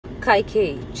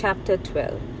Kaikeyi, Chapter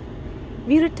 12.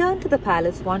 We returned to the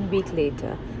palace 1 week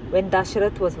later, when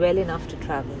Dasharath was well enough to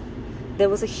travel. There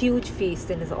was a huge feast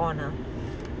in his honor,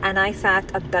 and I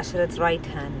sat at Dasharath's right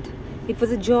hand. It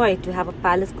was a joy to have a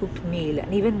palace-cooked meal,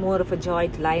 and even more of a joy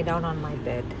to lie down on my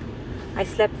bed. I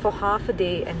slept for half a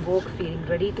day and woke feeling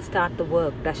ready to start the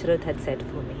work Dasharath had set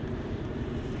for me.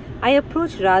 I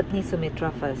approached Radhni Sumitra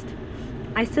first.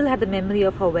 I still had the memory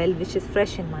of her well wishes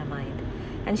fresh in my mind,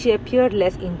 and she appeared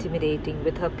less intimidating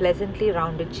with her pleasantly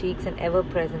rounded cheeks and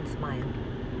ever-present smile.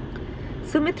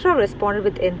 Sumitra responded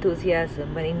with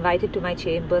enthusiasm when invited to my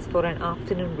chambers for an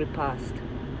afternoon repast.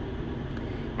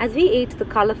 As we ate the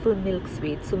colourful milk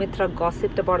sweet, Sumitra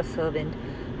gossiped about a servant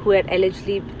who had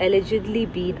allegedly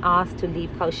been asked to leave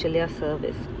Kaushalya's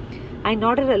service. I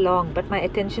nodded along, but my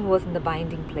attention was in the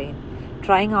binding plane,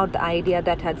 trying out the idea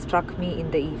that had struck me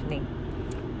in the evening.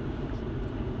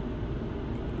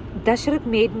 Dasharath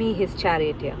made me his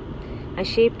charioteer. I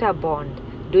shaped our bond,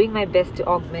 doing my best to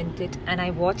augment it, and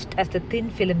I watched as the thin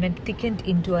filament thickened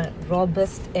into a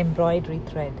robust embroidery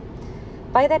thread.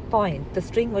 By that point, the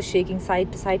string was shaking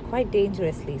side to side quite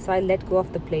dangerously, so I let go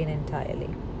of the plane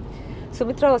entirely.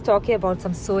 Sumitra was talking about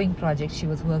some sewing project she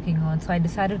was working on, so I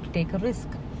decided to take a risk.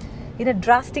 In a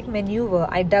drastic maneuver,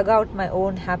 I dug out my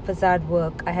own haphazard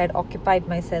work I had occupied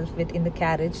myself with in the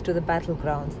carriage to the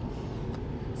battlegrounds.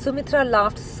 Sumitra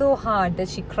laughed so hard that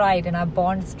she cried, and our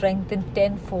bond strengthened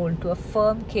tenfold to a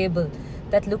firm cable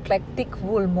that looked like thick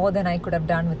wool more than I could have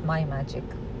done with my magic.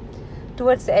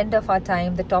 Towards the end of our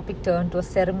time, the topic turned to a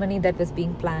ceremony that was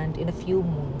being planned in a few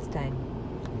moons' time.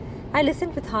 I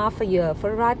listened with half a ear,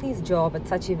 for Radhni's job at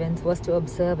such events was to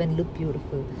observe and look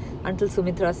beautiful, until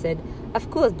Sumitra said, "Of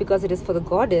course, because it is for the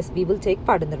goddess, we will take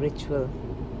part in the ritual."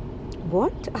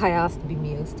 "What?" I asked,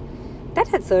 bemused. That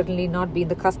had certainly not been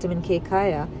the custom in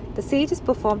Kaikeyi. The sages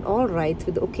performed all rites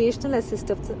with the occasional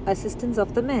assistance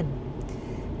of the men.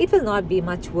 "It will not be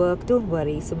much work, don't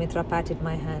worry," Sumitra patted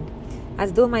my hand,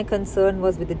 as though my concern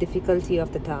was with the difficulty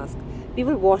of the task. "We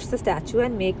will wash the statue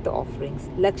and make the offerings.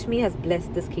 Lakshmi has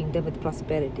blessed this kingdom with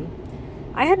prosperity."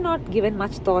 I had not given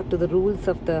much thought to the rules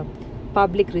of the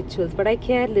public rituals, but I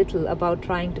cared little about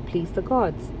trying to please the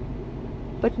gods.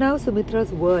 But now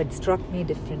Sumitra's words struck me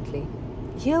differently.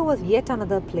 Here was yet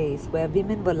another place where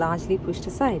women were largely pushed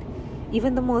aside,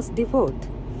 even the most devout.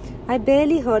 I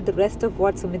barely heard the rest of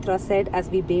what Sumitra said as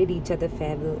we bade each other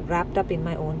farewell, wrapped up in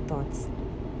my own thoughts.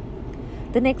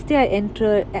 The next day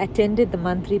I attended the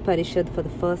Mantri Parishad for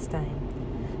the first time.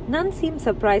 None seemed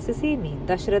surprised to see me.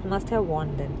 Dasharath must have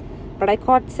warned them, but I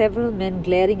caught several men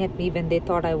glaring at me when they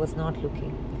thought I was not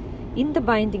looking. In the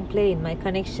binding plane, my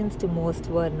connections to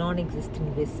most were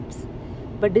non-existent wisps.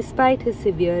 But despite his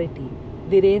severity,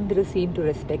 Virendra seemed to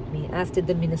respect me, as did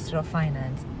the Minister of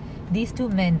Finance. These two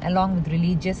men, along with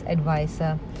religious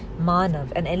advisor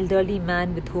Manav, an elderly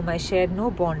man with whom I shared no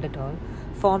bond at all,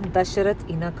 formed Dasharath's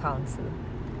inner council.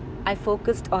 I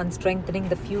focused on strengthening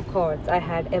the few cords I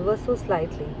had ever so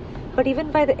slightly, but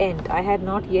even by the end I had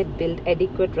not yet built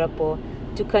adequate rapport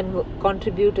to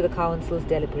contribute to the council's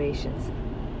deliberations.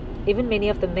 Even many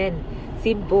of the men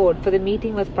seemed bored, for the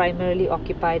meeting was primarily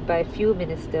occupied by a few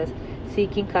ministers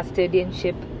seeking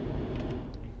custodianship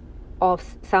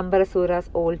of Sambarasura's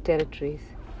old territories.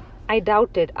 I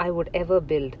doubted I would ever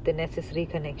build the necessary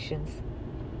connections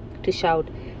to shout,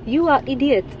 "You are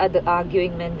idiots," at the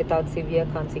arguing men without severe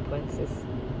consequences.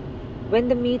 When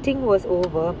the meeting was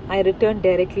over, I returned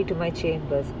directly to my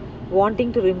chambers,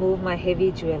 wanting to remove my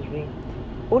heavy jewelry.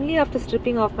 Only after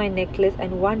stripping off my necklace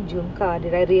and one jhumka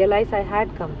did I realize I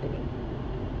had company.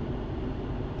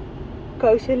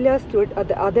 Kaushalya stood at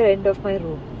the other end of my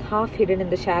room, half hidden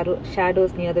in the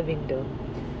shadows near the window.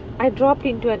 I dropped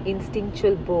into an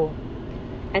instinctual bow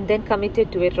and then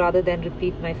committed to it rather than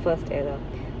repeat my first error.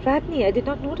 "Radhni, I did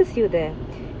not notice you there."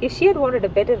 If she had wanted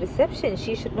a better reception,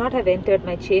 she should not have entered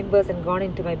my chambers and gone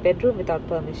into my bedroom without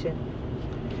permission.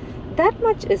 That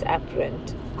much is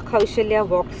apparent. Kaushalya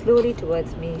walked slowly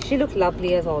towards me. She looked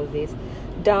lovely as always,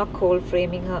 dark gold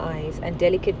framing her eyes and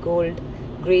delicate gold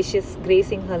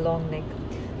gracing her long neck.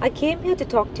 "I came here to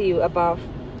talk to you about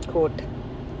court,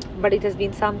 but it has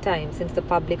been some time since the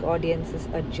public audience is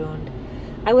adjourned."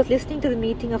 I was listening to the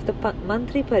meeting of the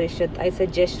Mantri Parishad, I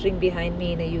said, gesturing behind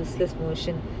me in a useless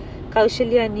motion.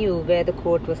 Kaushalya knew where the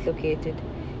court was located.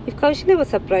 If Kaushalya was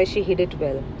surprised, she hid it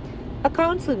well. "A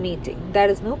council meeting, that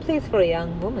is no place for a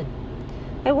young woman."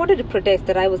 I wanted to protest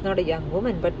that I was not a young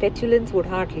woman, but petulance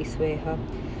would hardly sway her.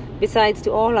 Besides,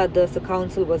 to all others, the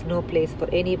council was no place for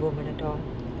any woman at all.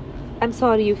 "I'm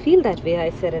sorry you feel that way,"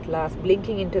 I said at last,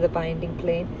 blinking into the binding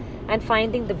plane and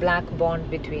finding the black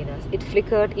bond between us. It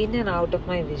flickered in and out of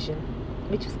my vision.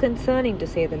 which was concerning to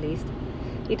say the least.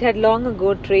 It had long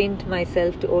ago trained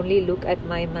myself to only look at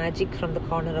my magic from the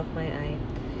corner of my eye.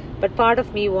 But part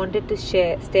of me wanted to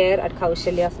stare at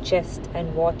Kaushalya's chest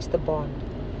and watch the bond.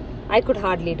 I could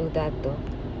hardly do that though.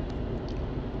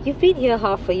 "You've been here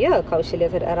half a year,"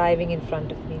 Kaushalya said, arriving in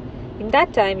front of me. "In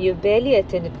that time, you've barely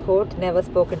attended court, never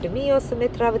spoken to me or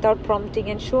Sumitra without prompting,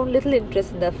 and shown little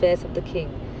interest in the affairs of the king.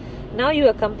 Now you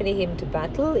accompany him to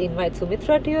battle, invite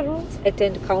Sumitra to your rooms,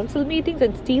 attend council meetings,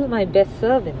 and steal my best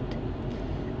servant."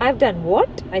 "I've done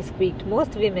what?" I squeaked.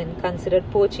 Most women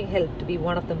considered poaching help to be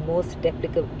one of the most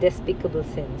despicable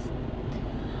sins.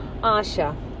 "Asha,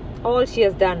 all she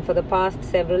has done for the past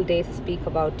several days is speak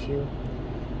about you."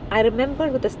 I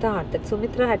remembered with a start that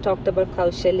Sumitra had talked about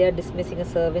Kaushalya dismissing a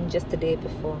servant just the day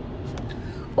before.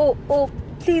 Oh,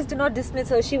 please do not dismiss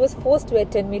her. She was forced to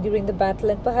attend me during the battle,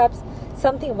 and perhaps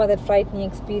something about that frightening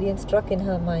experience struck in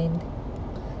her mind.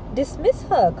 "Dismiss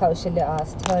her?" Kaushalya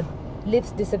asked, her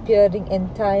lips disappearing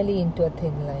entirely into a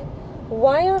thin line.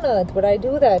 "Why on earth would I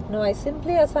do that? No, I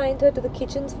simply assigned her to the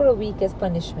kitchens for a week as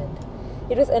punishment.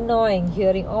 It was annoying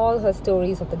hearing all her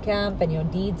stories of the camp and your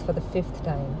deeds for the 5th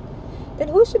time. Then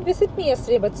who should visit me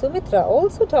yesterday but Sumitra,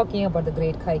 also talking about the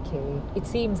great Kaikeyi? It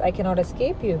seems I cannot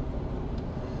escape you."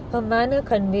 Her manner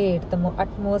conveyed the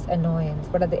utmost annoyance,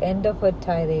 but at the end of her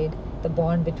tirade, the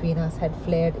bond between us had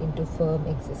flared into firm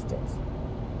existence.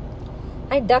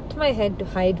 I ducked my head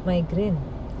to hide my grin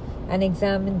and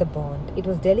examined the bond. It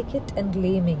was delicate and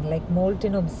gleaming like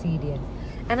molten obsidian,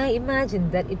 and I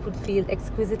imagined that it would feel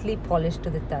exquisitely polished to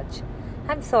the touch.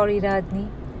 "I'm sorry, Radni."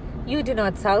 "You do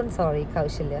not sound sorry,"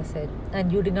 Kaushalya said,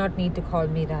 "and you do not need to call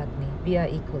me Radni. We are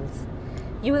equals."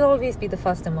 "You will always be the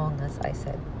first among us," I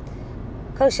said.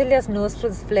 Kaushalya's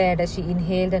nostrils flared as she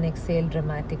inhaled and exhaled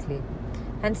dramatically,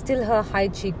 and still her high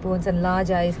cheekbones and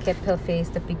large eyes kept her face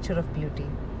the picture of beauty.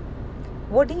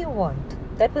 "What do you want?"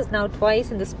 That was now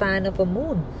twice in the span of a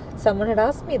moon. Someone had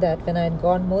asked me that when I had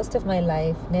gone most of my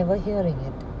life, never hearing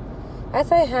it.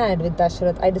 As I had with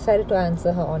Dasharath, I decided to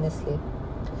answer her honestly.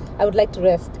 "I would like to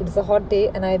rest. It is a hot day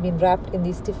and I have been wrapped in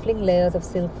these stifling layers of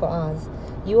silk for hours.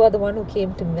 You are the one who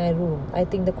came to my room. I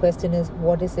think the question is,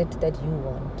 what is it that you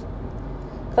want?"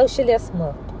 Kaushalya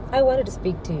smirked. "I wanted to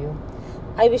speak to you.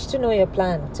 I wish to know your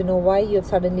plan, to know why you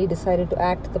have suddenly decided to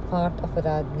act the part of a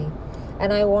Radni.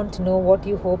 And I want to know what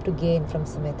you hope to gain from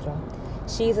Sumitra.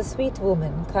 She is a sweet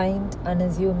woman, kind,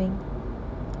 unassuming.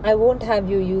 I won't have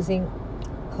you using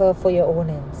her for your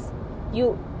own ends."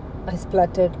 I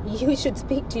spluttered. "You should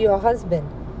speak to your husband."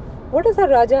 "What does our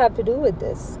Raja have to do with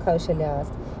this?" Kaushalya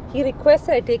asked. "He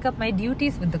requested I take up my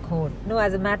duties with the court." "No,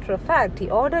 as a matter of fact, he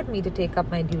ordered me to take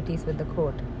up my duties with the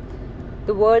court."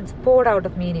 The words poured out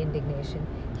of me in indignation.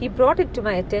 "He brought it to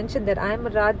my attention that I am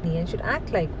a Radni and should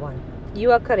act like one."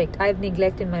 "You are correct. I have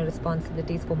neglected my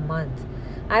responsibilities for months.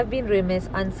 I have been remiss,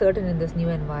 uncertain in this new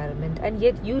environment, and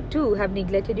yet you too have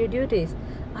neglected your duties.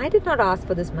 I did not ask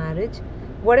for this marriage.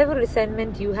 Whatever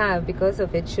resentment you have because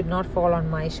of it should not fall on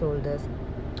my shoulders.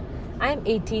 I am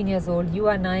 18 years old. You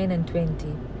are 9 and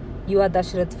 20. You are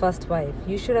Dasharath's first wife.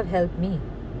 You should have helped me."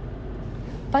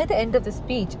 By the end of the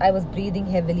speech, I was breathing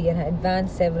heavily and had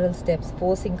advanced several steps,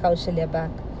 forcing Kaushalya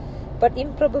back. But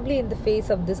improbably in the face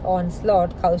of this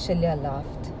onslaught, Kaushalya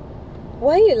laughed.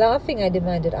 "Why are you laughing?" I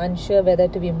demanded, unsure whether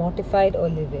to be mortified or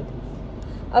livid.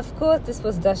 "Of course this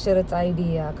was Dasharath's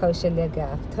idea," Kaushalya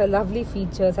gasped. Her lovely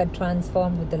features had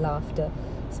transformed with the laughter,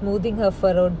 smoothing her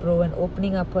furrowed brow and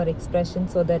opening up her expression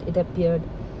so that it appeared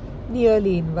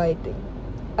nearly inviting.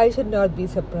 "I should not be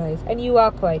surprised. And you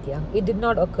are quite young. It did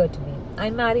not occur to me. I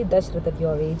married Dasharath at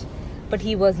your age, but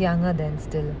he was younger then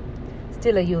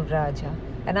still a Yuvraja.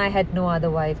 And I had no other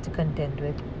wife to contend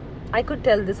with." I could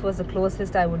tell this was the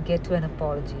closest I would get to an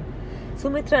apology.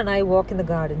 "Sumitra and I walk in the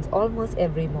gardens almost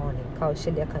every morning,"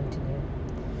 Kaushalya continued.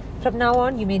 "From now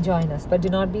on you may join us, but do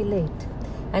not be late."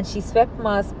 And she swept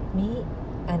past me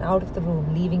and out of the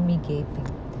room, leaving me gaping.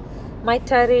 My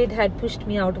tirade had pushed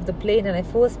me out of the plane and I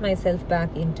forced myself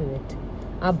back into it.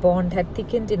 Our bond had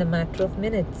thickened in a matter of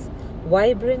minutes,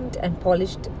 vibrant and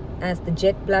polished as the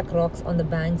jet black rocks on the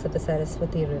banks of the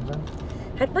Saraswati River.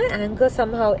 Had my anger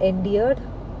somehow endeared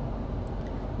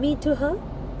me to her?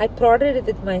 I prodded it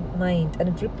with my mind and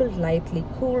it rippled lightly,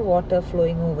 cool water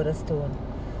flowing over a stone.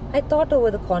 I thought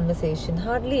over the conversation,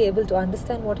 hardly able to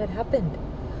understand what had happened.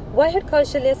 Why had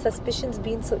Kaushalya's suspicions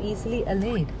been so easily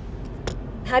allayed?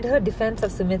 Had her defense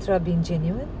of Sumitra been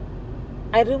genuine?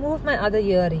 I removed my other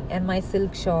earring and my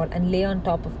silk shawl and lay on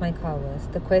top of my covers,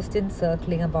 the question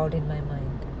circling about in my mind.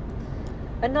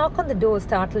 A knock on the door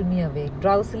startled me awake.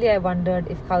 Drowsily I wondered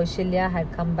if Kaushalya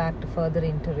had come back to further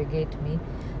interrogate me.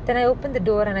 Then I opened the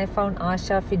door and I found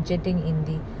Asha fidgeting in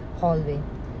the hallway.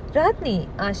 "Ratni,"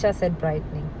 Asha said,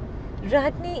 brightening.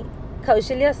 "Ratni,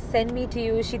 Kaushalya sent me to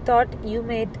you. She thought you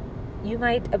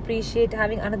might appreciate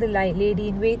having another lady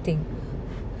in waiting."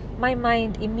 My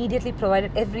mind immediately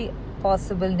provided every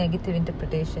possible negative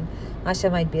interpretation. Asha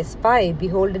might be a spy,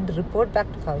 beholden to report back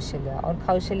to Kaushalya, or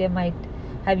Kaushalya might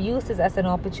have used this as an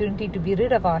opportunity to be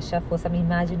rid of Asha for some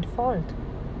imagined fault.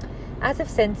 As if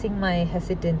sensing my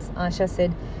hesitance, Asha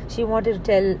said she wanted to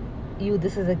tell you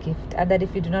this is a gift, and that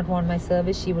if you do not want my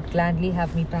service, she would gladly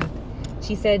have me back.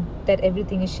 She said that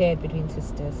everything is shared between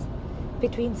sisters.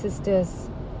 Between sisters?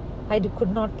 I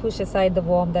could not push aside the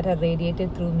warmth that had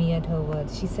radiated through me at her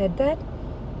words. "She said that?"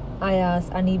 I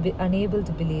asked, unable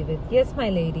to believe it. "Yes, my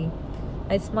lady."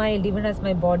 I smiled even as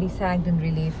my body sagged in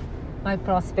relief. My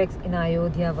prospects in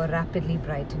Ayodhya were rapidly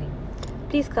brightening.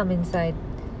 "Please come inside."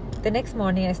 The next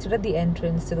morning, I stood at the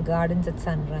entrance to the gardens at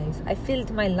sunrise. I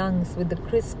filled my lungs with the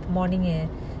crisp morning air,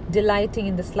 delighting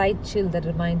in the slight chill that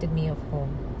reminded me of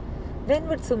home. When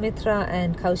would Sumitra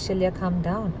and Kaushalya come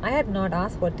down? I had not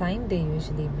asked what time they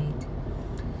usually meet.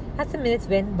 As the minutes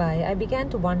went by, I began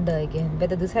to wonder again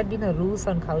whether this had been a ruse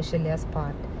on Kaushalya's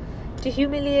part. To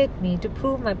humiliate me, to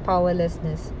prove my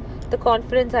powerlessness, the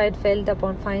confidence I had felt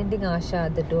upon finding Asha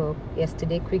at the door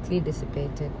yesterday quickly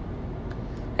dissipated.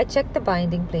 I checked the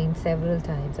binding plane several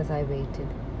times as I waited.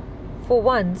 For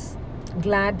once,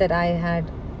 glad that I had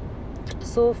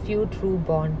so few true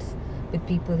bonds with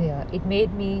people here. It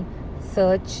made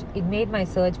my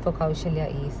search for Kaushalya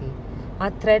easy. Our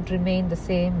thread remained the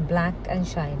same, black and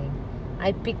shining.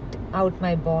 I picked out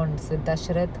my bonds with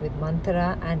Dasharath, with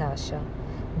Manthara and Asha,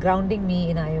 grounding me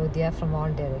in Ayodhya from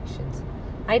all directions.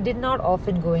 I did not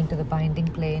often go into the binding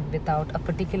plane without a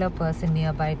particular person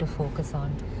nearby to focus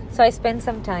on, so I spent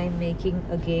some time making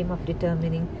a game of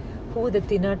determining who the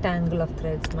thinner tangle of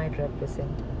threads might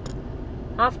represent.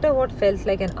 After what felt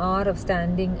like an hour of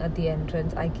standing at the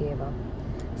entrance, I gave up.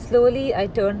 Slowly, I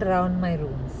turned around my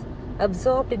rooms.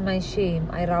 Absorbed in my shame,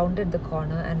 I rounded the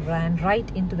corner and ran right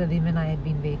into the women I had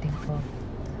been waiting for.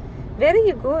 "Where are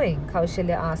you going?"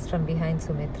 Kaushalya asked from behind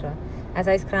Sumitra, as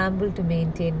I scrambled to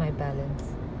maintain my balance.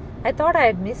 "I thought I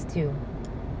had missed you."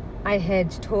 I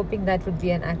hedged, hoping that would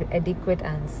be an adequate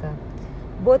answer.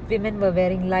 Both women were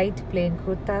wearing light, plain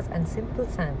kurtas and simple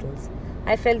sandals.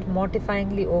 I felt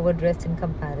mortifyingly overdressed in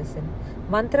comparison.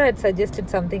 Mantra had suggested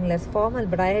something less formal,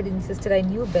 but I had insisted I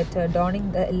knew better,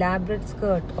 donning the elaborate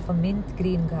skirt of a mint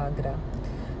green ghagra.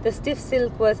 The stiff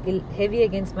silk was heavy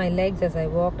against my legs as I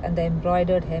walked, and the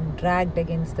embroidered hem dragged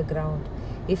against the ground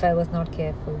if I was not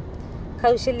careful.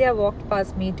 Kaushalya walked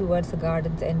past me towards the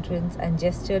garden's entrance and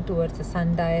gestured towards the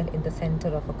sundial in the center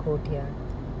of a courtyard.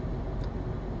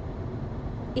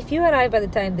 "If you arrive by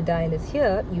the time the dial is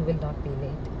here, you will not be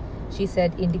late," she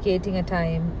said, indicating a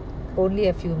time only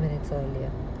a few minutes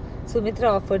earlier. Sumitra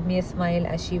offered me a smile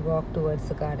as she walked towards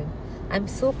the garden. "I'm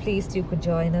so pleased you could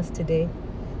join us today."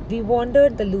 We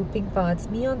wandered the looping paths,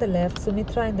 me on the left,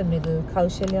 Sumitra in the middle,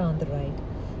 Kaushalya on the right.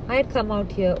 I had come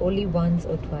out here only once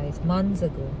or twice, months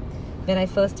ago, when I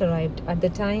first arrived. At the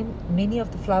time, many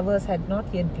of the flowers had not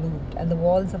yet bloomed, and the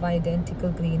walls of identical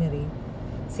greenery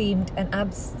seemed an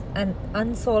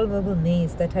unsolvable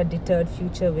maze that had deterred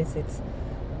future visits.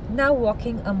 Now,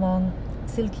 walking among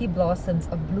silky blossoms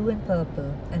of blue and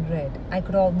purple and red, I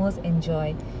could almost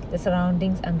enjoy the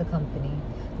surroundings and the company.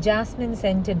 Jasmine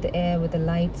scented the air with a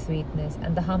light sweetness,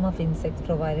 and the hum of insects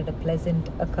provided a pleasant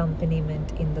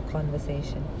accompaniment in the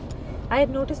conversation. I had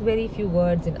noticed very few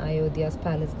words in Ayodhya's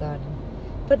palace garden,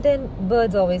 but then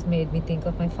birds always made me think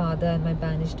of my father and my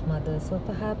banished mother, so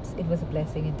perhaps it was a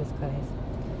blessing in disguise.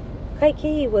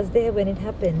 "Kaikeyi was there when it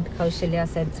happened," Kaushalya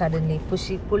said suddenly,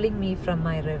 pulling me from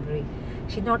my reverie.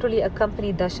 She not only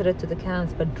accompanied Dasharath to the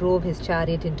camps, but drove his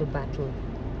chariot into battle.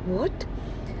 "What?"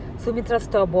 Sumitra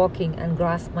stopped walking and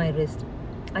grasped my wrist.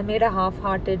 I made a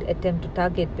half-hearted attempt to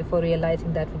tug it before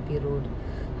realizing that would be rude.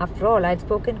 After all, I had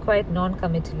spoken quite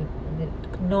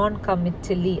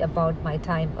non-committally about my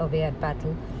time away at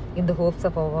battle, in the hopes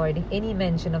of avoiding any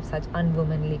mention of such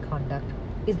unwomanly conduct.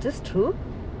 "Is this true?"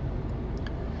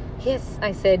 "Yes,"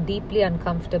 I said, deeply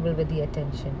uncomfortable with the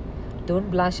attention. "Don't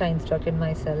blush," I instructed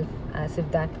myself, as if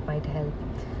that might help.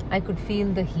 I could feel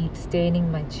the heat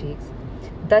staining my cheeks.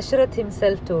 "Dasharath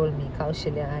himself told me,"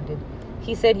 Kaushalya added.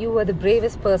 "He said you were the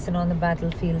bravest person on the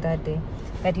battlefield that day,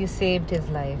 that you saved his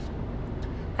life."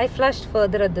 I flushed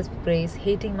further at this praise,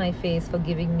 hating my face for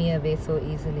giving me away so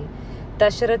easily.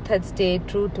 Dasharath had stayed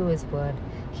true to his word.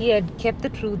 He had kept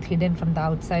the truth hidden from the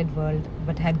outside world,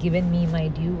 but had given me my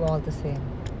due all the same.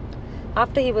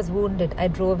 "After he was wounded, I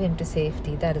drove him to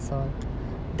safety, that is all."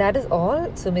 "That is all?"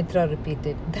 Sumitra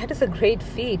repeated. "That is a great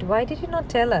feat. Why did you not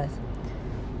tell us?"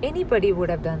 Anybody would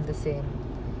have done the same.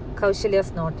 Kaushalya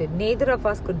snorted. Neither of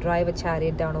us could drive a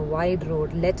chariot down a wide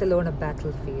road, let alone a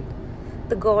battlefield.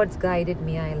 The gods guided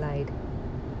me, I lied.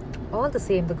 All the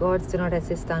same, the gods do not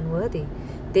assist unworthy.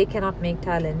 They cannot make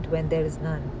talent when there is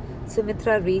none.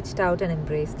 Sumitra reached out and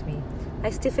embraced me. I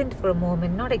stiffened for a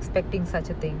moment, not expecting such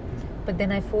a thing, but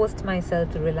then I forced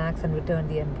myself to relax and return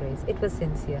the embrace. It was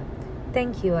sincere.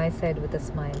 Thank you, I said with a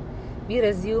smile. We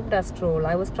resumed our stroll.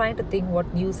 I was trying to think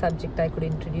what new subject I could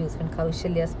introduce when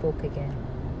Kaushalya spoke again.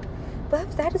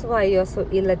 Perhaps that is why you're so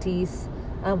ill at ease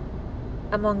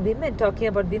among women, talking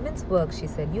about women's work, she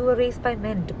said. You were raised by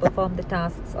men to perform the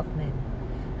tasks of men.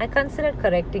 I considered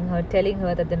correcting her, telling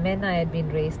her that the men I had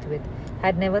been raised with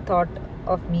had never thought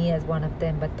of me as one of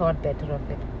them, but thought better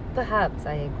of it. Perhaps,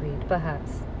 I agreed,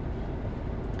 perhaps.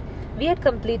 We had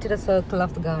completed a circle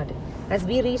of the garden. As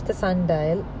we reached the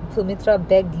sundial, Sumitra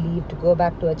begged leave to go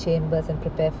back to her chambers and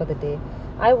prepare for the day.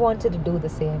 I wanted to do the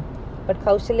same, but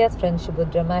Kaushalya's friendship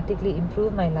would dramatically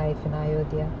improve my life in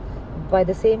Ayodhya. By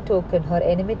the same token, her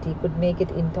enmity could make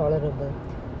it intolerable.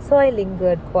 So I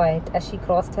lingered quiet as she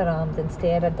crossed her arms and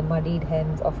stared at the muddied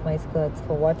hems of my skirts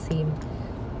for what seemed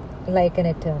like an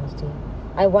eternity.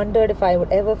 I wondered if I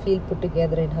would ever feel put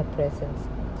together in her presence.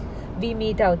 We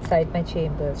meet outside my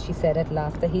chambers, she said at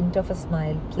last, a hint of a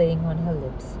smile playing on her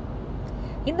lips.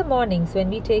 In the mornings when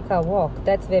we take our walk,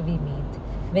 that's where we meet,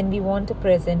 when we want to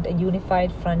present a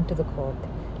unified front to the court,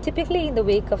 typically in the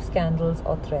wake of scandals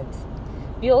or threats.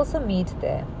 We also meet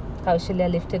there.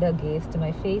 Kaushalya lifted her gaze to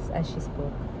my face as she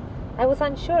spoke. I was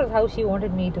unsure of how she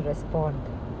wanted me to respond.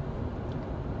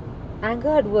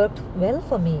 Anger had worked well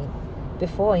for me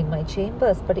before in my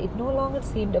chambers, but it no longer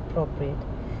seemed appropriate.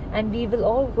 And we will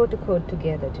all go to court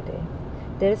together today.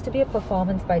 There is to be a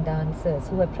performance by dancers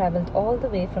who have travelled all the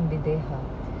way from Videha.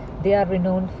 They are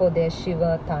renowned for their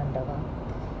Shiva Tandava.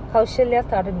 Kaushalya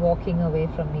started walking away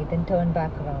from me, then turned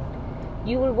back around.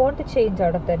 You will want to change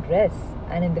out of that dress,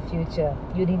 and in the future,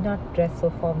 you need not dress so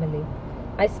formally.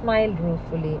 I smiled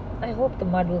ruefully. I hope the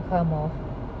mud will come off.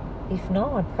 If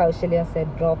not, Kaushalya said,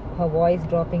 her voice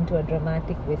dropping to a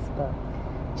dramatic whisper.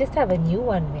 Just have a new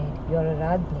one made. You're a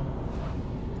Radni.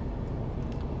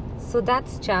 So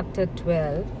that's chapter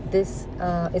 12. This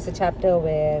is a chapter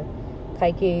where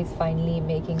Kaikeyi is finally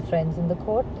making friends in the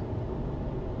court.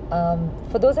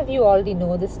 For those of you who already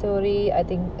know the story, I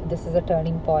think this is a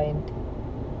turning point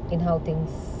in how things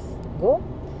go.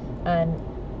 And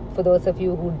for those of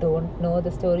you who don't know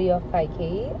the story of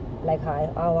Kaikeyi, like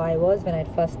how I was when I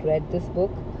first read this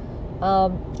book,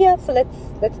 so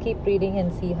let's keep reading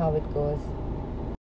and see how it goes.